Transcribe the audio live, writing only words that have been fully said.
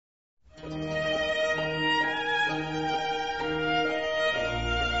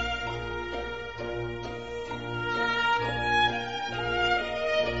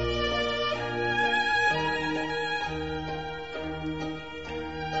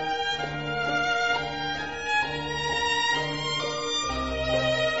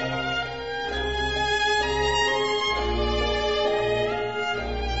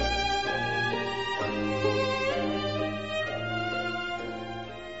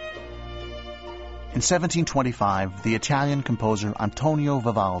In 1725, the Italian composer Antonio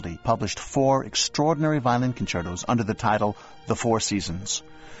Vivaldi published 4 extraordinary violin concertos under the title The Four Seasons.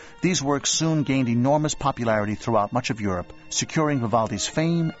 These works soon gained enormous popularity throughout much of Europe, securing Vivaldi's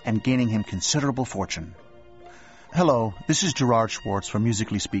fame and gaining him considerable fortune. Hello, this is Gerard Schwarz from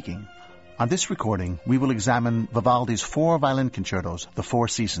Musically Speaking. On this recording, we will examine Vivaldi's 4 violin concertos, The Four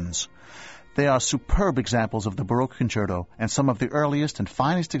Seasons. They are superb examples of the Baroque concerto and some of the earliest and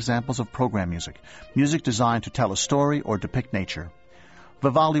finest examples of program music, music designed to tell a story or depict nature.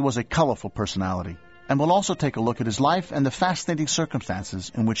 Vivaldi was a colorful personality, and we'll also take a look at his life and the fascinating circumstances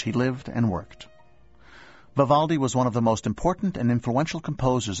in which he lived and worked. Vivaldi was one of the most important and influential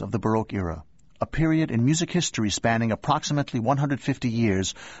composers of the Baroque era, a period in music history spanning approximately 150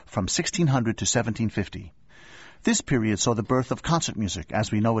 years from 1600 to 1750. This period saw the birth of concert music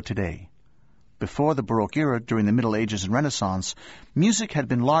as we know it today. Before the Baroque era, during the Middle Ages and Renaissance, music had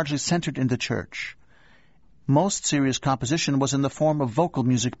been largely centered in the church. Most serious composition was in the form of vocal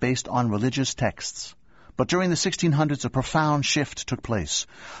music based on religious texts. But during the 1600s, a profound shift took place.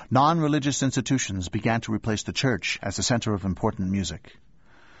 Non-religious institutions began to replace the church as the center of important music.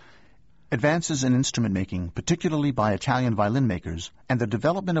 Advances in instrument making, particularly by Italian violin makers, and the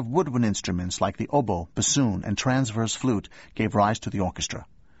development of woodwind instruments like the oboe, bassoon, and transverse flute gave rise to the orchestra.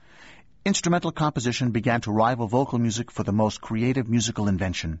 Instrumental composition began to rival vocal music for the most creative musical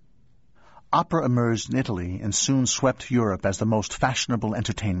invention. Opera emerged in Italy and soon swept Europe as the most fashionable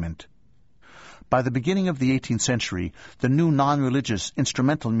entertainment. By the beginning of the 18th century, the new non-religious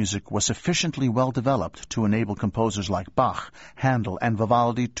instrumental music was sufficiently well developed to enable composers like Bach, Handel, and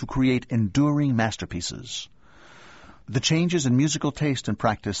Vivaldi to create enduring masterpieces. The changes in musical taste and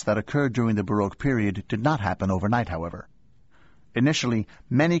practice that occurred during the Baroque period did not happen overnight, however. Initially,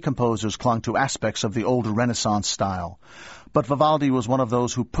 many composers clung to aspects of the older Renaissance style, but Vivaldi was one of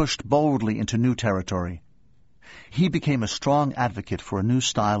those who pushed boldly into new territory. He became a strong advocate for a new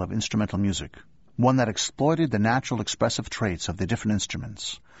style of instrumental music, one that exploited the natural expressive traits of the different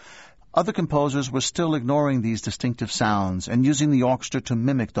instruments. Other composers were still ignoring these distinctive sounds and using the orchestra to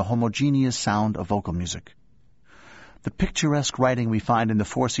mimic the homogeneous sound of vocal music. The picturesque writing we find in the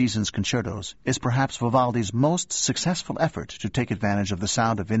Four Seasons concertos is perhaps Vivaldi's most successful effort to take advantage of the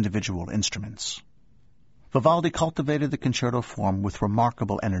sound of individual instruments. Vivaldi cultivated the concerto form with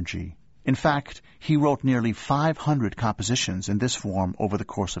remarkable energy. In fact, he wrote nearly 500 compositions in this form over the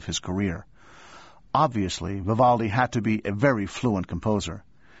course of his career. Obviously, Vivaldi had to be a very fluent composer.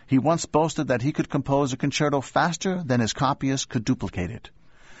 He once boasted that he could compose a concerto faster than his copyist could duplicate it.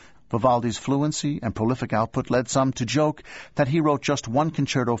 Vivaldi's fluency and prolific output led some to joke that he wrote just one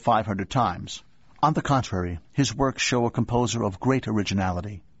concerto 500 times. On the contrary, his works show a composer of great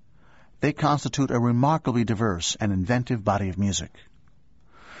originality. They constitute a remarkably diverse and inventive body of music.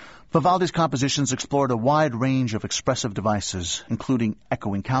 Vivaldi's compositions explored a wide range of expressive devices, including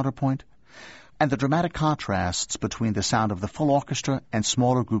echoing counterpoint, and the dramatic contrasts between the sound of the full orchestra and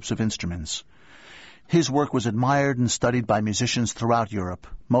smaller groups of instruments. His work was admired and studied by musicians throughout Europe,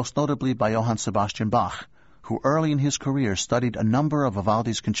 most notably by Johann Sebastian Bach, who early in his career studied a number of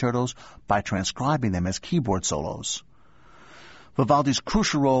Vivaldi's concertos by transcribing them as keyboard solos. Vivaldi's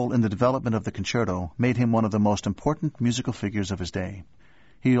crucial role in the development of the concerto made him one of the most important musical figures of his day.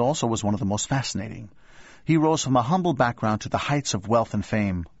 He also was one of the most fascinating. He rose from a humble background to the heights of wealth and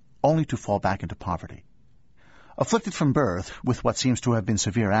fame, only to fall back into poverty. Afflicted from birth with what seems to have been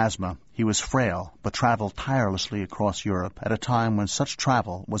severe asthma, he was frail but traveled tirelessly across Europe at a time when such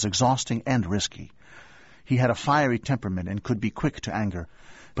travel was exhausting and risky. He had a fiery temperament and could be quick to anger,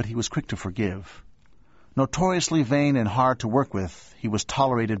 but he was quick to forgive. Notoriously vain and hard to work with, he was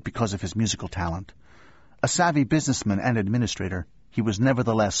tolerated because of his musical talent. A savvy businessman and administrator, he was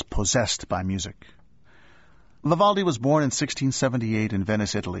nevertheless possessed by music. Vivaldi was born in 1678 in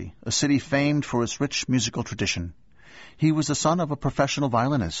Venice, Italy, a city famed for its rich musical tradition. He was the son of a professional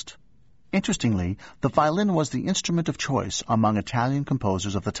violinist. Interestingly, the violin was the instrument of choice among Italian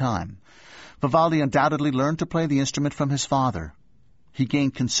composers of the time. Vivaldi undoubtedly learned to play the instrument from his father. He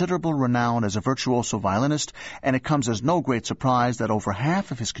gained considerable renown as a virtuoso violinist, and it comes as no great surprise that over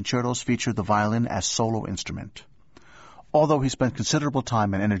half of his concertos feature the violin as solo instrument. Although he spent considerable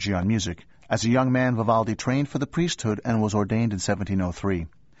time and energy on music, as a young man Vivaldi trained for the priesthood and was ordained in 1703.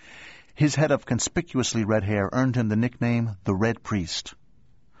 His head of conspicuously red hair earned him the nickname the Red Priest.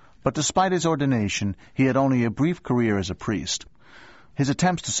 But despite his ordination, he had only a brief career as a priest. His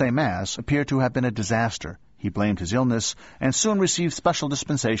attempts to say Mass appear to have been a disaster. He blamed his illness and soon received special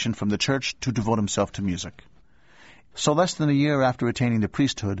dispensation from the church to devote himself to music. So less than a year after attaining the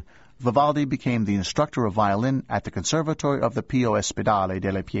priesthood, Vivaldi became the instructor of violin at the Conservatory of the Pio Ospedale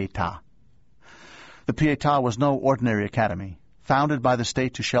della Pietà. The Pietà was no ordinary academy. Founded by the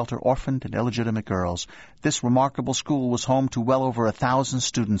state to shelter orphaned and illegitimate girls, this remarkable school was home to well over 1,000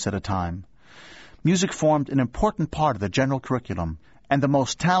 students at a time. Music formed an important part of the general curriculum, and the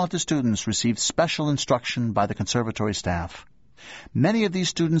most talented students received special instruction by the conservatory staff. Many of these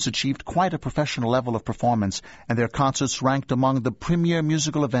students achieved quite a professional level of performance, and their concerts ranked among the premier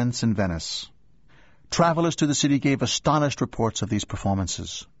musical events in Venice. Travelers to the city gave astonished reports of these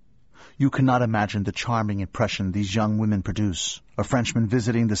performances. "You cannot imagine the charming impression these young women produce," a Frenchman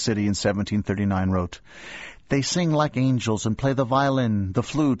visiting the city in 1739 wrote. "They sing like angels and play the violin, the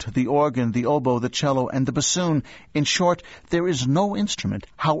flute, the organ, the oboe, the cello, and the bassoon. In short, there is no instrument,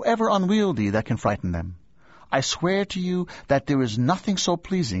 however unwieldy, that can frighten them. I swear to you that there is nothing so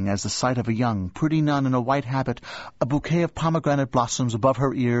pleasing as the sight of a young, pretty nun in a white habit, a bouquet of pomegranate blossoms above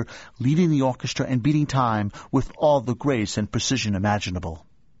her ear, leading the orchestra and beating time with all the grace and precision imaginable."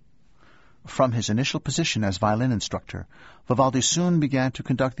 From his initial position as violin instructor, Vivaldi soon began to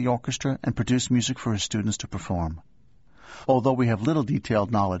conduct the orchestra and produce music for his students to perform. Although we have little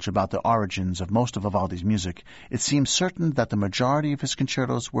detailed knowledge about the origins of most of Vivaldi's music, it seems certain that the majority of his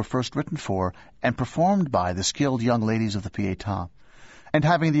concertos were first written for and performed by the skilled young ladies of the Pietà. And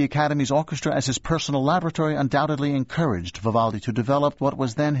having the Academy's orchestra as his personal laboratory undoubtedly encouraged Vivaldi to develop what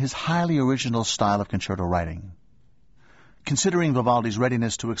was then his highly original style of concerto writing. Considering Vivaldi's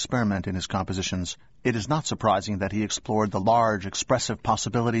readiness to experiment in his compositions, it is not surprising that he explored the large, expressive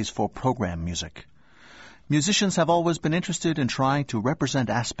possibilities for program music. Musicians have always been interested in trying to represent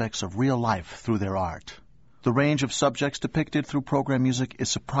aspects of real life through their art. The range of subjects depicted through program music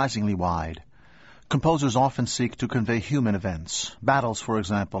is surprisingly wide. Composers often seek to convey human events, battles, for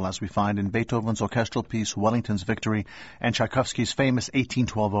example, as we find in Beethoven's orchestral piece Wellington's Victory and Tchaikovsky's famous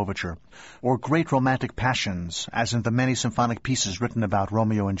 1812 Overture, or great romantic passions, as in the many symphonic pieces written about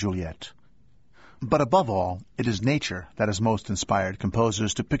Romeo and Juliet. But above all, it is nature that has most inspired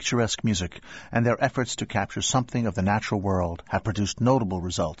composers to picturesque music, and their efforts to capture something of the natural world have produced notable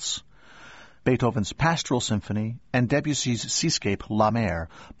results. Beethoven's Pastoral Symphony and Debussy's seascape La Mer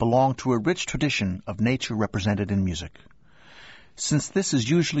belong to a rich tradition of nature represented in music. Since this is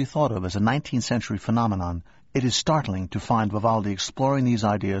usually thought of as a 19th century phenomenon, it is startling to find Vivaldi exploring these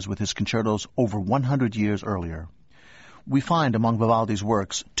ideas with his concertos over 100 years earlier. We find among Vivaldi's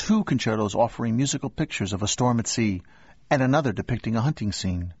works 2 concertos offering musical pictures of a storm at sea, and another depicting a hunting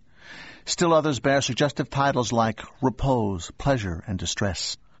scene. Still others bear suggestive titles like Repose, Pleasure, and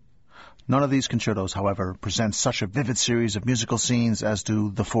Distress. None of these concertos, however, present such a vivid series of musical scenes as do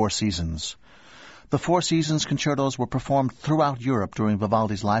the Four Seasons. The Four Seasons concertos were performed throughout Europe during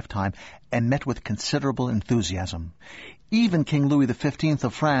Vivaldi's lifetime and met with considerable enthusiasm. Even King Louis XV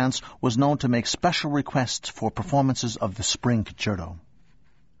of France was known to make special requests for performances of the Spring Concerto.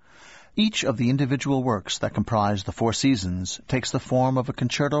 Each of the individual works that comprise the Four Seasons takes the form of a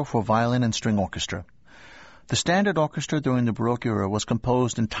concerto for violin and string orchestra. The standard orchestra during the Baroque era was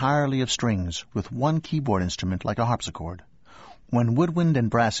composed entirely of strings, with one keyboard instrument like a harpsichord. When woodwind and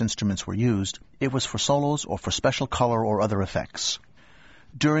brass instruments were used, it was for solos or for special color or other effects.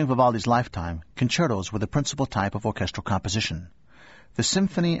 During Vivaldi's lifetime, concertos were the principal type of orchestral composition. The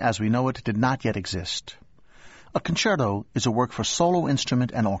symphony as we know it did not yet exist. A concerto is a work for solo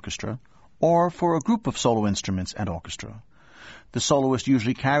instrument and orchestra, or for a group of solo instruments and orchestra. The soloist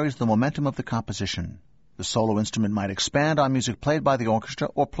usually carries the momentum of the composition. The solo instrument might expand on music played by the orchestra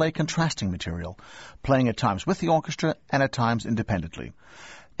or play contrasting material, playing at times with the orchestra and at times independently.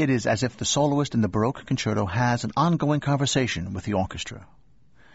 It is as if the soloist in the Baroque concerto has an ongoing conversation with the orchestra.